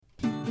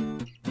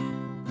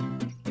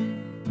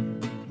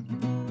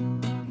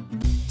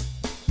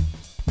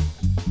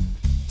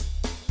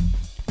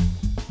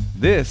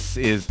This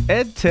is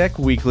EdTech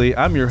Weekly.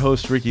 I'm your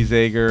host, Ricky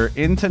Zager.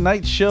 In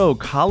tonight's show,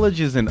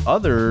 colleges and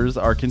others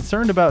are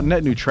concerned about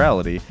net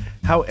neutrality,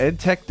 how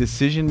EdTech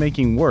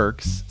decision-making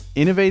works,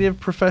 innovative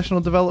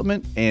professional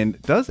development,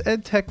 and does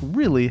EdTech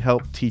really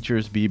help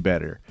teachers be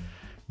better?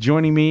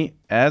 Joining me,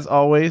 as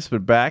always,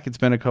 but back, it's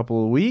been a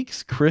couple of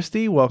weeks.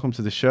 Christy, welcome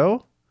to the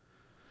show.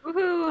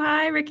 Woohoo!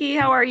 Hi, Ricky.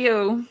 How are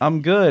you?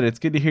 I'm good. It's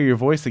good to hear your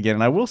voice again.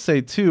 And I will say,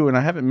 too, and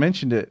I haven't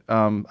mentioned it,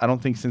 I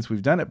don't think since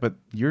we've done it, but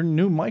your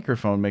new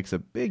microphone makes a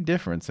big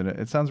difference, and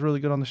it sounds really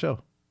good on the show.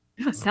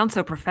 It sounds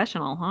so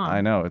professional, huh?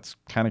 I know. It's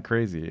kind of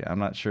crazy. I'm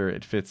not sure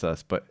it fits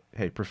us, but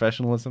hey,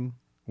 professionalism,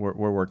 we're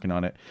working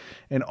on it.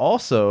 And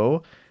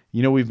also,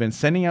 you know, we've been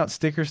sending out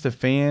stickers to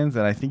fans,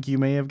 and I think you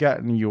may have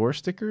gotten your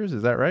stickers.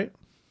 Is that right?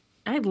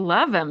 I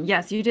love them.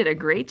 Yes, you did a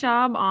great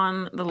job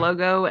on the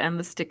logo and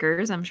the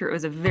stickers. I'm sure it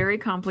was a very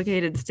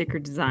complicated sticker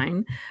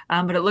design,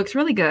 but it looks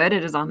really good.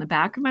 It is on the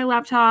back of my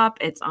laptop.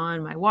 It's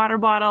on my water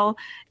bottle,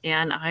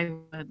 and I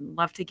would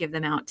love to give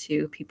them out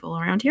to people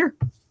around here.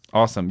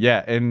 Awesome.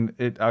 Yeah, and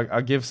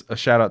I'll give a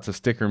shout out to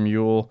Sticker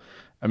Mule.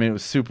 I mean, it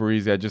was super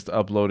easy. I just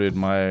uploaded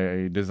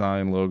my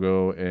design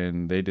logo,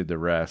 and they did the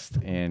rest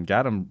and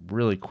got them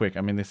really quick.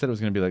 I mean, they said it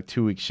was going to be like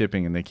 2 weeks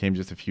shipping, and they came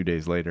just a few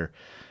days later.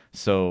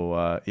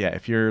 So, yeah,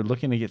 if you're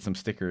looking to get some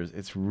stickers,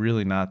 it's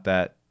really not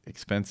that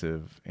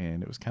expensive,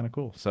 and it was kind of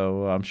cool.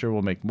 So I'm sure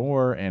we'll make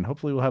more, and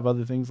hopefully we'll have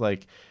other things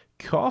like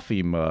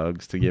coffee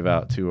mugs to give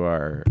out to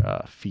our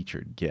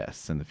featured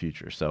guests in the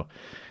future. So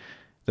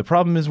the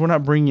problem is we're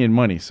not bringing in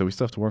money, so we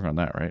still have to work on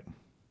that, right?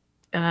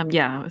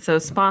 Yeah, so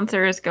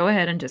sponsors, go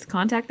ahead and just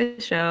contact the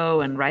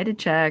show and write a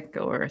check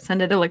or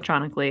send it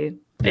electronically.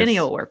 Yes. Any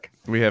will work.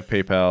 We have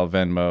PayPal,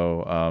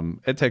 Venmo,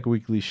 EdTech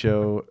Weekly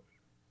Show.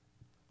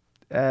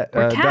 Or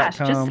cash.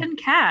 .com. Just send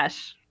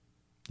cash.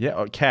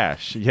 Yeah,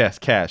 cash. Yes,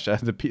 cash.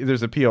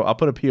 There's a PO. I'll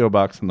put a PO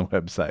box on the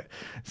website.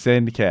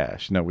 Send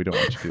cash. No, we don't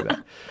want you to do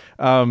that.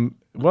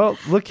 Well,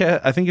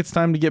 I think it's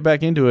time to get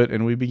back into it,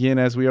 and we begin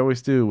as we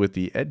always do with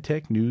the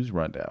EdTech News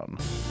Rundown.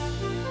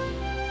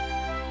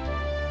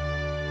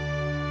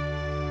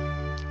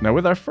 Now,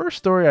 with our first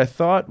story, I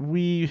thought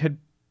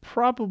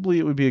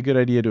it would be a good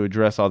idea to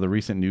address all the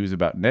recent news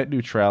about net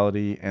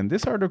neutrality, and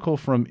this article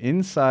from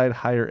Inside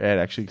Higher Ed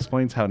actually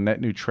explains how net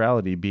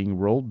neutrality being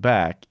rolled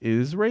back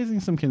is raising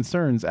some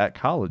concerns at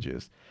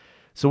colleges.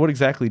 So what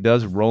exactly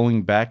does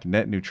rolling back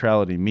net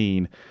neutrality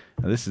mean?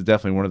 Now, this is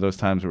definitely one of those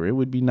times where it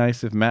would be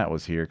nice if Matt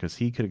was here because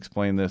he could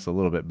explain this a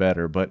little bit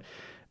better, but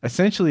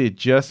essentially it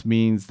just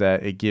means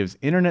that it gives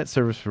internet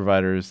service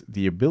providers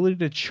the ability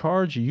to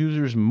charge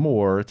users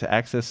more to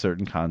access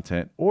certain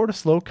content or to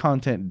slow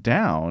content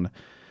down,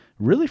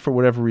 really for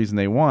whatever reason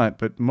they want,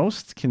 but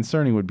most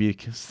concerning would be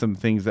some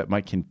things that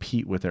might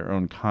compete with their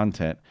own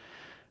content.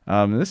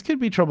 This could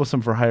be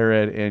troublesome for higher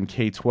ed and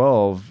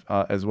K-12,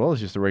 as well as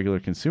just the regular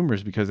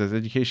consumers, because as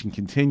education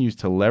continues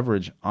to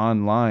leverage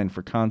online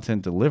for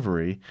content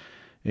delivery,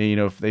 you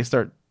know, if they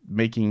start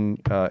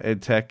making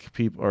ed tech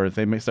people, or if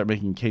they may start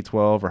making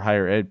K-12 or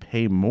higher ed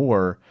pay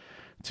more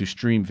to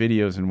stream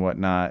videos and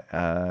whatnot,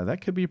 that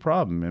could be a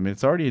problem. I mean,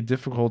 it's already a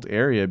difficult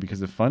area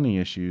because of funding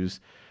issues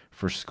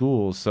for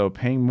schools, so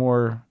paying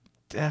more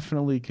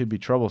definitely could be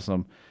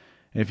troublesome.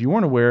 And if you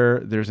weren't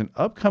aware, there's an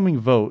upcoming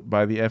vote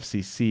by the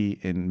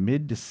FCC in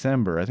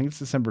mid-December. I think it's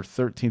December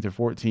 13th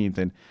or 14th.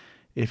 And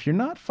if you're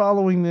not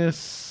following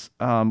this,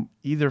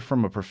 either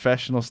from a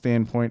professional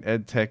standpoint,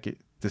 ed tech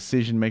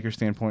decision maker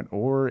standpoint,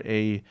 or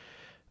a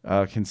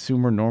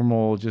consumer,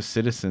 normal, just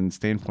citizen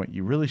standpoint,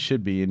 you really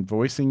should be. And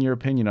voicing your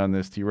opinion on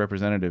this to your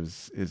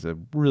representatives is a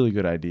really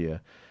good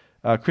idea.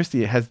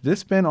 Christy, has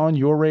this been on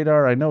your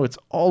radar? I know it's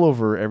all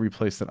over every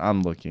place that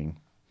I'm looking.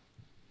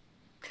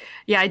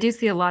 Yeah, I do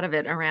see a lot of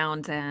it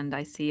around, and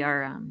I see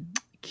our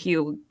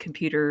Q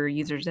computer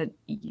users of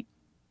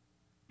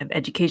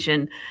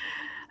education,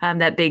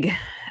 that big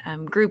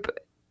group.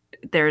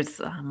 There's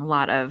a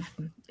lot of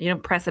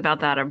press about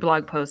that, or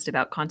blog post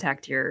about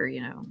contact your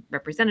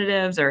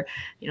representatives, or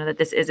that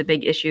this is a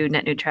big issue.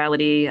 Net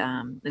neutrality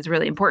is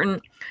really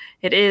important.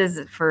 It is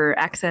for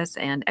access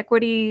and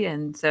equity,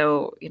 and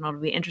so it'll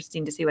be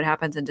interesting to see what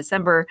happens in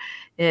December.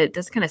 It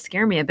does kind of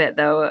scare me a bit,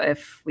 though,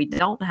 if we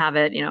don't have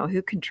it.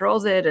 Who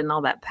controls it and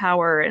all that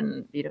power,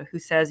 and who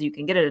says you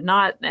can get it or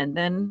not, and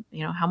then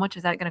how much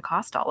is that going to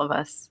cost all of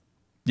us?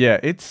 Yeah,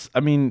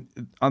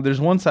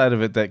 there's one side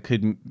of it that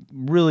could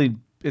really.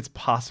 It's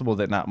possible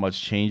that not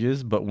much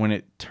changes, but when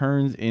it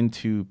turns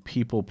into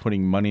people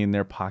putting money in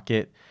their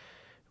pocket,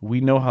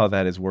 we know how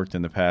that has worked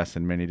in the past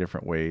in many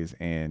different ways,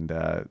 and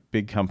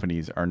big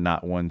companies are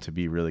not one to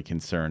be really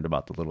concerned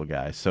about the little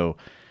guy. So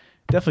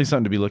definitely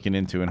something to be looking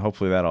into, and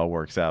hopefully that all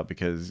works out,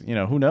 because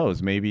who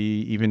knows, maybe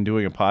even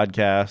doing a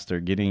podcast or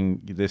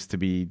getting this to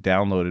be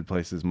downloaded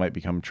places might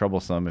become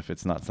troublesome if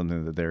it's not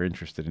something that they're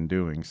interested in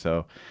doing.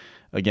 So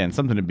again,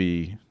 something to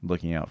be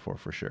looking out for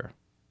sure.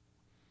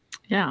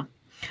 Yeah.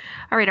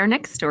 All right, our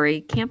next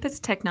story,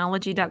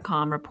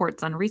 campustechnology.com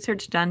reports on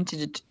research done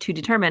to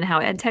determine how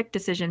EdTech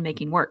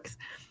decision-making works.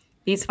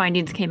 These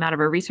findings came out of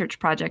a research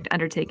project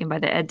undertaken by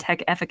the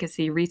EdTech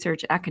Efficacy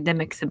Research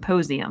Academic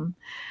Symposium.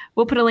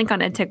 We'll put a link on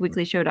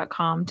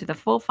edtechweeklyshow.com to the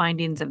full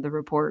findings of the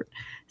report.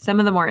 Some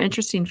of the more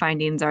interesting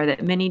findings are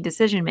that many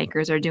decision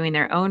makers are doing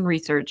their own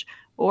research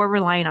or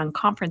relying on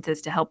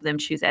conferences to help them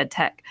choose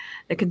EdTech.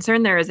 The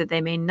concern there is that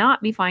they may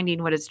not be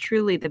finding what is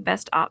truly the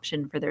best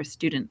option for their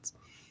students.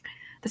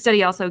 The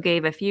study also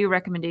gave a few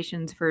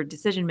recommendations for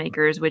decision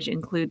makers, which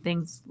include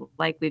things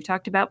like we've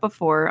talked about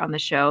before on the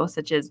show,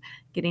 such as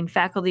getting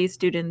faculty,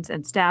 students,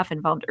 and staff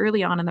involved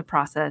early on in the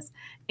process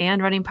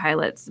and running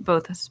pilots,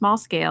 both small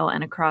scale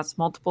and across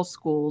multiple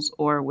schools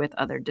or with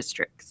other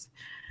districts.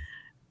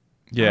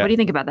 Yeah. What do you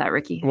think about that,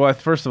 Ricky? Well,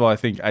 first of all, I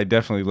think I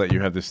definitely let you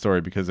have this story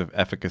because of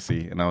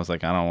efficacy. And I was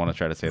like, I don't want to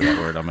try to say that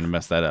word. I'm going to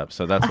mess that up.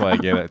 So that's why I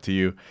gave that to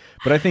you.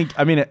 But I think,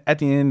 I mean, at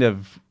the end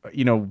of,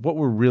 what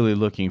we're really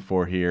looking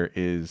for here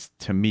is,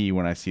 to me,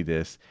 when I see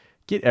this,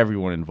 get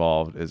everyone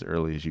involved as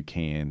early as you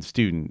can.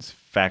 Students,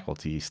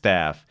 faculty,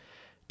 staff,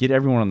 get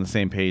everyone on the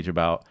same page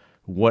about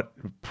what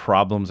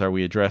problems are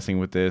we addressing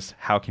with this?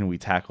 How can we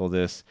tackle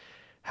this?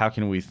 How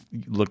can we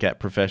look at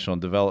professional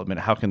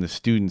development? How can the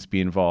students be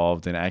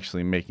involved in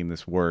actually making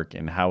this work?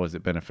 And how is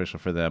it beneficial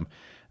for them?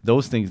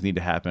 Those things need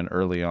to happen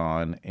early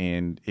on.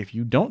 And if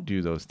you don't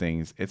do those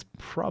things, it's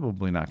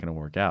probably not going to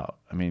work out.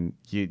 I mean,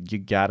 you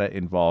got to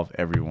involve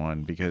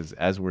everyone, because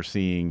as we're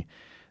seeing,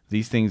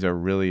 these things are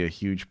really a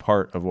huge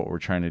part of what we're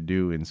trying to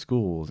do in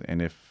schools.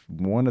 And if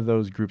one of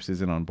those groups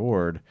isn't on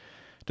board,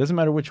 it doesn't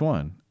matter which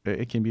one,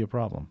 it can be a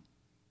problem.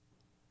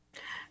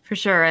 For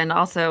sure. And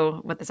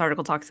also what this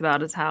article talks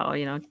about is how,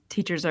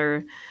 teachers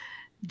are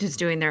just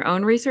doing their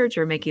own research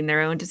or making their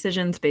own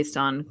decisions based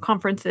on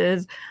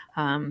conferences.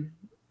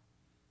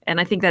 And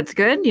I think that's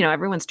good.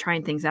 Everyone's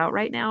trying things out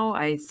right now.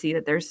 I see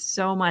that there's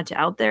so much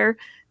out there.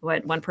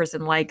 What one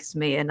person likes,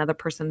 another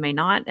person may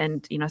not.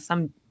 And,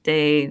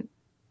 someday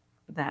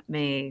that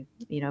may,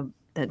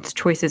 that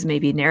choices may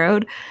be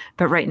narrowed.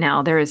 But right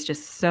now there is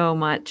just so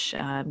much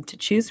to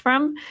choose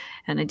from.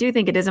 And I do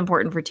think it is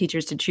important for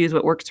teachers to choose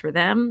what works for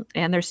them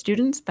and their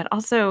students, but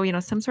also,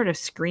 some sort of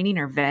screening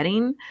or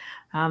vetting.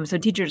 So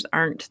teachers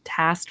aren't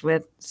tasked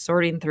with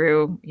sorting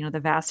through, the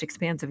vast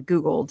expanse of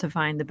Google to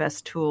find the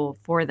best tool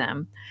for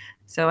them.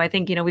 So I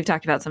think, we've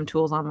talked about some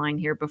tools online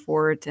here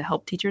before to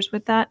help teachers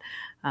with that.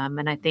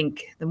 And I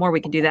think the more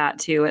we can do that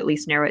to at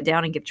least narrow it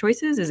down and give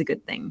choices is a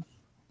good thing.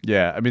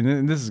 Yeah, I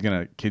mean, this is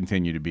going to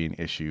continue to be an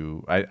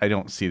issue. I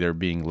don't see there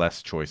being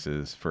less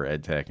choices for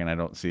EdTech, and I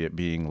don't see it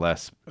being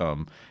less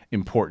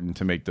important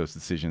to make those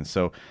decisions.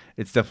 So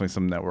it's definitely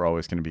something that we're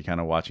always going to be kind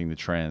of watching the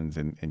trends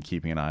and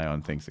keeping an eye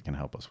on things that can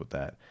help us with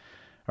that.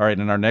 All right,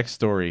 in our next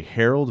story,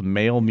 Herald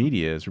Mail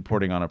Media is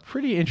reporting on a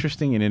pretty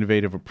interesting and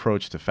innovative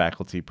approach to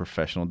faculty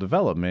professional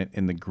development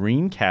in the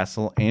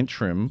Greencastle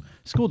Antrim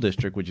School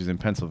District, which is in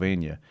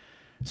Pennsylvania.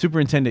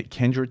 Superintendent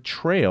Kendra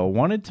Trail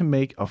wanted to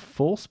make a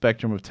full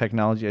spectrum of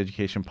technology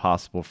education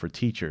possible for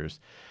teachers.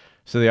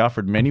 So they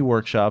offered many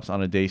workshops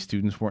on a day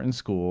students weren't in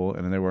school,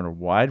 and they were in a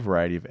wide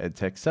variety of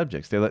EdTech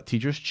subjects. They let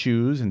teachers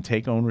choose and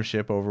take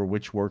ownership over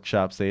which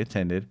workshops they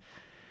attended.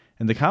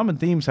 And the common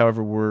themes,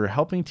 however, were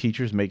helping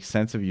teachers make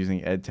sense of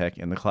using EdTech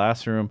in the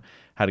classroom,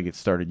 how to get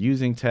started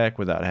using tech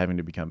without having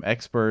to become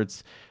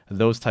experts,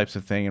 those types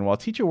of things. And while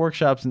teacher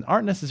workshops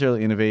aren't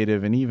necessarily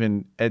innovative, and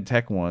even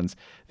EdTech ones,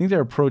 I think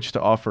their approach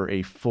to offer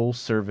a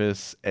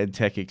full-service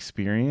EdTech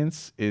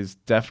experience is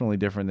definitely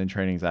different than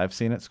trainings I've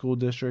seen at school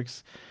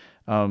districts.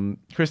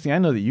 Christy, I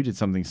know that you did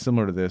something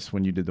similar to this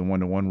when you did the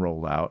one-to-one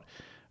rollout.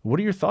 What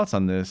are your thoughts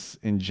on this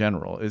in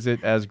general? Is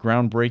it as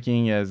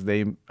groundbreaking as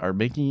they are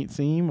making it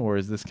seem, or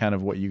is this kind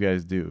of what you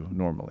guys do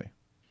normally?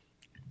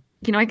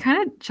 I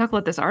kind of chuckle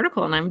at this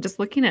article, and I'm just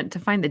looking at to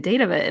find the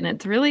date of it. And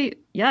it's really,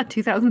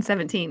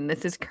 2017.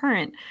 This is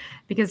current,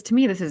 because to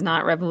me, this is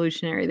not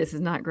revolutionary. This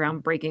is not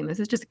groundbreaking. This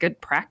is just good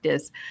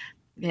practice.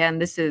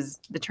 And this is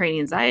the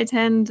trainings I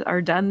attend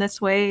are done this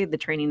way. The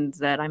trainings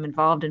that I'm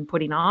involved in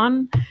putting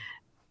on,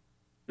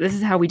 this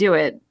is how we do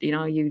it.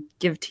 You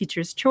give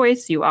teachers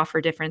choice, you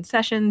offer different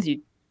sessions,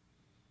 you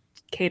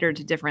cater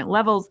to different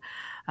levels.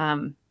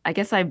 I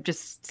guess I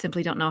just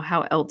simply don't know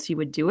how else you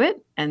would do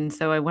it. And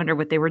so I wonder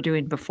what they were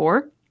doing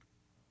before.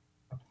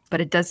 But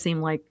it does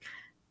seem like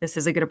this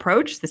is a good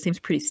approach. This seems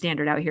pretty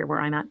standard out here where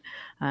I'm at.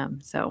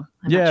 So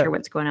I'm not sure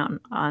what's going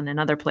on in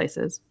other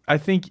places. I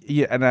think,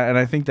 and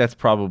I think that's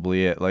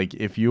probably it. Like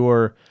if you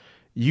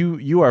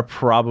are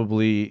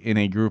probably in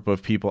a group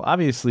of people,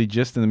 obviously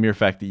just in the mere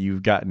fact that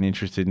you've gotten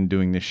interested in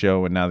doing this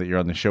show, and now that you're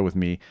on the show with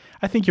me,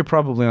 I think you're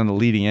probably on the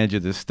leading edge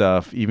of this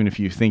stuff, even if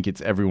you think it's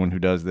everyone who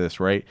does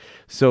this, right?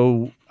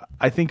 So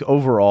I think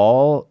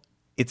overall,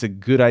 it's a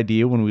good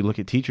idea when we look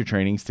at teacher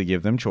trainings to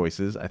give them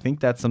choices. I think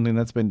that's something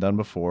that's been done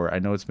before. I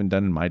know it's been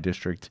done in my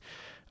district.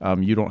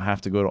 You don't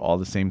have to go to all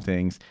the same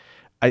things.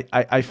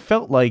 I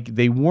felt like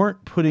they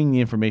weren't putting the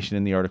information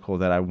in the article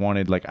that I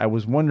wanted. Like I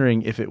was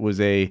wondering if it was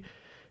a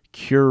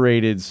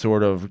curated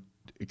sort of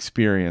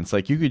experience.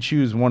 Like you could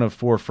choose one of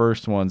 4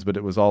 first ones, but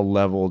it was all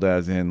leveled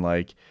as in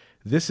like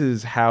this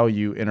is how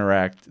you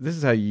interact. This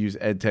is how you use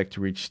ed tech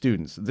to reach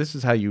students. This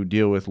is how you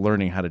deal with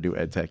learning how to do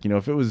ed tech.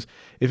 If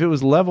it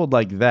was leveled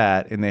like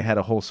that and they had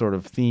a whole sort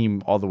of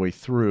theme all the way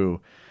through,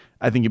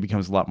 I think it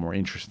becomes a lot more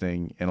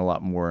interesting and a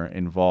lot more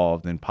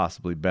involved and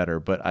possibly better.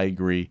 But I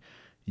agree.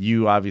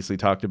 You obviously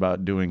talked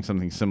about doing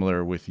something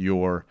similar with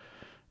your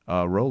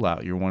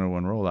rollout, your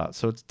 101 rollout.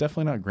 So it's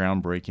definitely not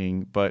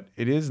groundbreaking, but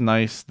it is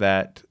nice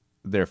that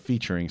they're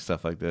featuring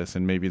stuff like this,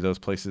 and maybe those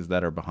places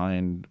that are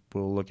behind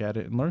will look at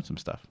it and learn some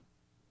stuff.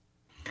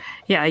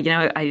 Yeah,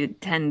 I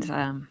attend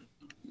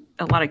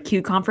a lot of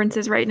Q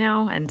conferences right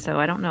now, and so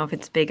I don't know if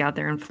it's big out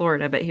there in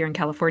Florida, but here in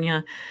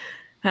California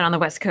and on the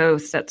West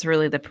Coast, that's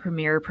really the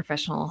premier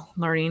professional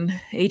learning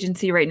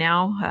agency right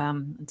now.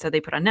 And so they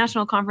put on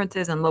national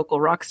conferences and local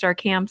rockstar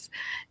camps,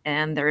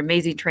 and they're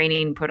amazing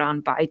training put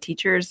on by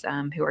teachers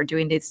who are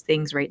doing these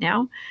things right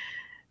now.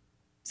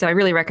 So I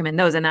really recommend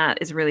those, and that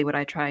is really what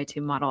I try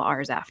to model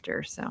ours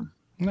after. So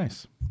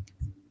nice.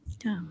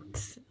 Yeah.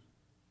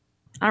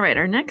 All right,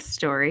 our next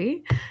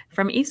story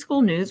from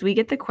eSchool News, we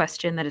get the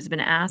question that has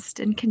been asked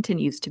and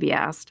continues to be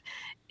asked: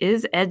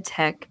 is ed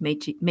tech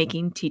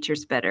making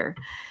teachers better?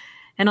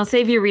 And I'll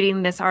save you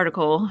reading this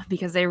article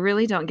because they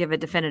really don't give a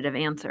definitive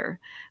answer.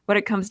 What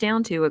it comes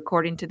down to,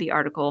 according to the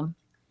article,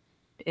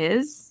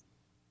 is,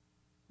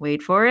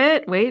 wait for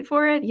it,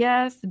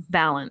 yes,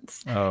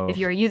 balance. Oh. If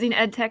you are using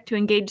ed tech to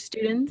engage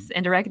students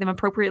and direct them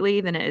appropriately,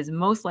 then it is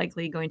most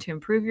likely going to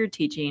improve your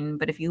teaching.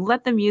 But if you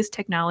let them use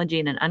technology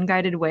in an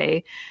unguided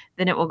way,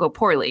 then it will go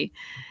poorly.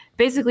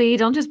 Basically,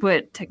 don't just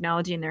put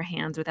technology in their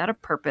hands without a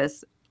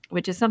purpose,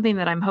 which is something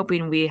that I'm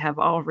hoping we have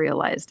all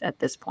realized at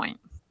this point.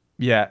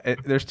 Yeah,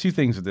 there's two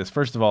things with this.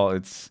 First of all,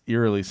 it's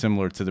eerily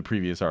similar to the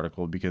previous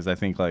article because I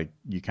think like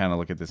you kind of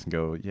look at this and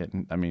go, yeah,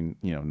 I mean,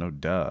 no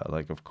duh.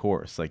 Like, of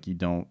course, like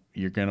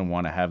you're going to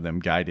want to have them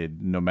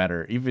guided no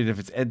matter, even if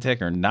it's ed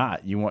tech or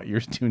not, you want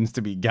your students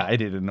to be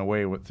guided in a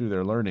way through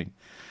their learning.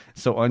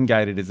 So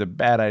unguided is a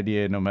bad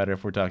idea no matter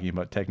if we're talking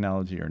about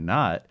technology or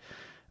not.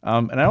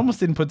 And I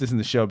almost didn't put this in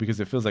the show because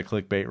it feels like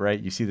clickbait,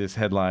 right? You see this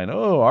headline,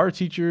 oh,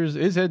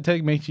 is ed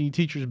tech making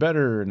teachers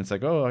better? And it's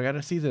like, oh, I got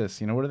to see this.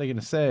 What are they going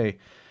to say?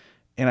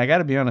 And I got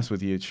to be honest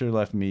with you, it sure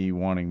left me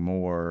wanting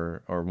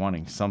more or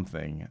wanting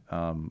something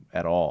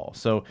at all.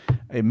 So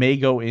it may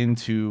go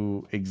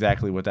into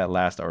exactly what that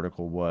last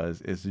article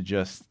was, is to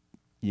just,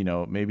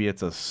 maybe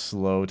it's a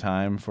slow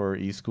time for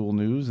eSchool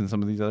News and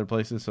some of these other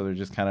places. So they're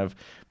just kind of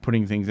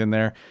putting things in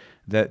there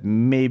that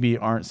maybe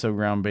aren't so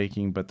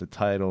groundbreaking, but the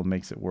title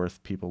makes it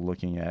worth people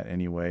looking at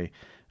anyway.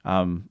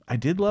 I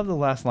did love the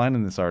last line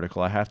in this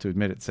article. I have to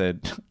admit, it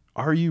said,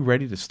 "Are you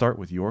ready to start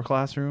with your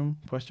classroom?" ?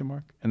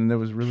 And then there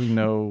was really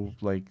no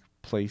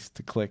place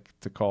to click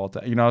to call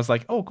to. I was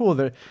like, "Oh,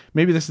 cool.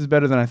 Maybe this is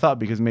better than I thought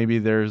because maybe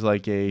there's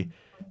like a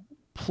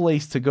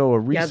place to go, a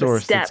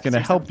resource that's going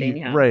to help you."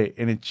 Yeah. Right,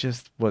 and it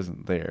just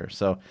wasn't there.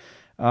 So,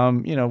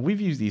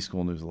 we've used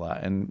eSchool News a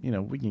lot, and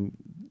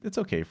it's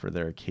okay for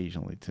there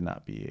occasionally to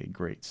not be a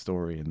great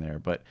story in there,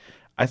 but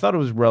I thought it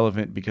was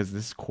relevant because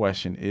this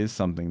question is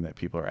something that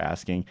people are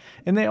asking.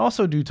 And they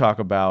also do talk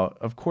about,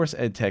 of course,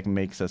 ed tech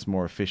makes us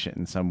more efficient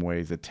in some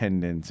ways,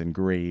 attendance and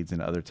grades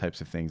and other types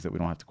of things that we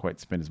don't have to quite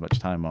spend as much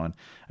time on.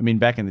 I mean,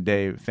 back in the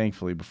day,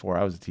 thankfully, before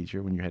I was a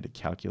teacher, when you had to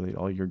calculate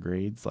all your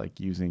grades,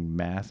 like using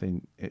math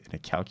in a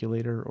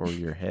calculator or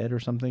your head or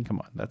something, come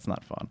on, that's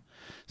not fun.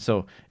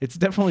 So it's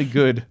definitely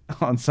good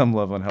on some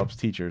level and helps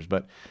teachers.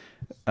 But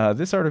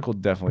this article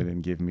definitely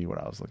didn't give me what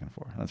I was looking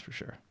for. That's for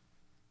sure.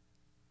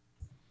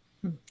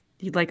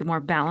 You'd like a more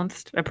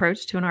balanced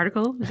approach to an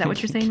article? Is that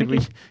what you're saying,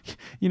 Mickey?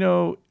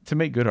 To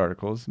make good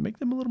articles, make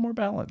them a little more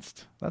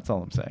balanced. That's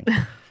all I'm saying.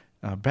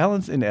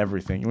 Balance in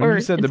everything. When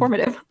you said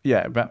informative.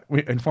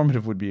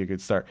 Informative would be a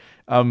good start.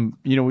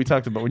 We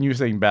talked about, when you were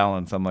saying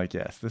balance, I'm like,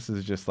 yes, this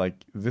is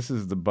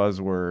the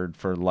buzzword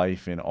for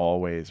life in all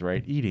ways,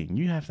 right? Eating,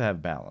 you have to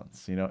have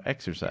balance.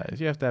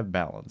 Exercise, you have to have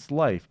balance.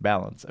 Life,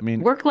 balance. I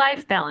mean,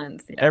 work-life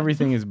balance. Yeah.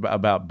 Everything is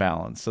about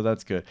balance. So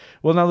that's good.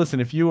 Well, now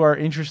listen, if you are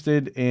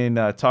interested in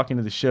talking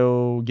to the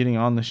show, getting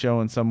on the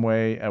show in some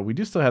way, we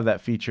do still have that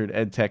featured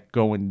ed tech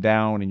going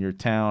down in your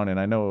town. And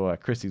I know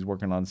Christy's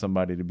working on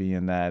somebody to be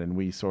in that, and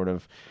we sort of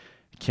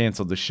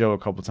canceled the show a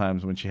couple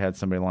times when she had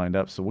somebody lined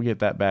up, so we'll get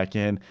that back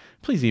in.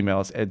 Please email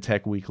us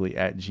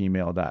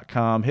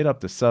edtechweekly@gmail.com. Hit up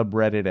the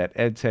subreddit at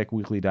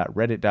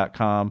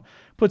edtechweekly.reddit.com.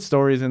 Put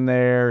stories in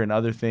there and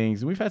other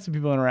things. And we've had some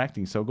people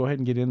interacting, so go ahead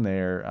and get in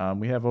there.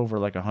 We have over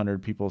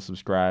 100 people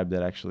subscribed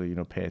that actually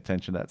pay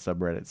attention to that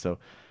subreddit, so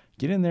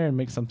get in there and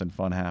make something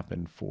fun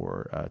happen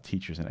for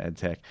teachers in ed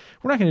tech.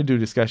 We're not going to do a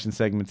discussion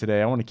segment today.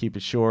 I want to keep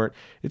it short.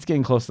 It's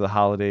getting close to the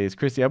holidays.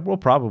 Christy, we'll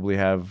probably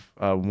have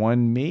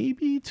one,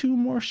 maybe two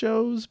more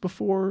shows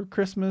before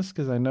Christmas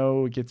because I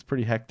know it gets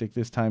pretty hectic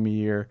this time of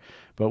year.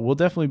 But we'll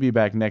definitely be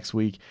back next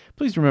week.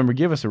 Please remember,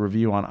 give us a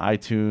review on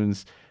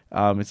iTunes.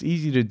 It's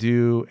easy to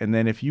do. And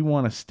then if you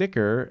want a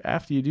sticker,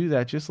 after you do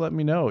that, just let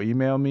me know.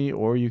 Email me,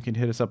 or you can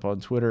hit us up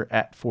on Twitter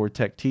at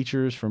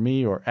 4TechTeachers for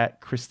me, or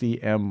at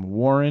Christy M.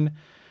 Warren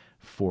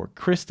for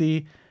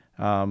Christy.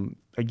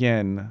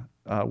 Again,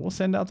 we'll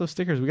send out those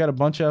stickers. We got a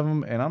bunch of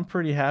them, and I'm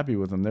pretty happy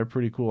with them. They're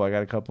pretty cool. I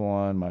got a couple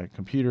on my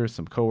computer.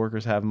 Some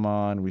coworkers have them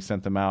on. We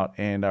sent them out,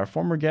 and our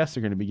former guests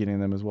are going to be getting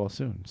them as well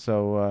soon.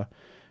 So,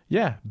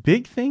 yeah,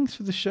 big things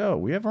for the show.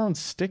 We have our own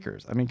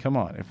stickers. I mean, come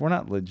on. If we're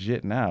not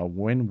legit now,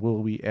 when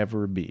will we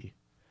ever be?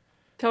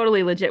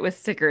 Totally legit with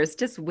stickers.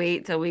 Just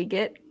wait till we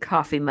get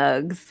coffee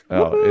mugs.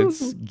 Oh, Woo-hoo.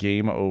 it's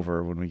game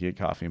over when we get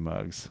coffee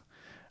mugs.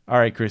 All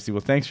right, Christy.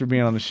 Well, thanks for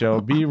being on the show.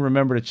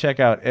 Remember to check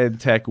out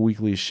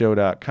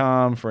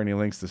edtechweeklyshow.com for any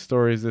links to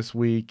stories this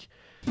week.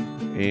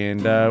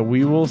 And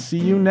we will see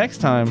you next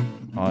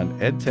time on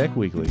EdTech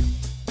Weekly.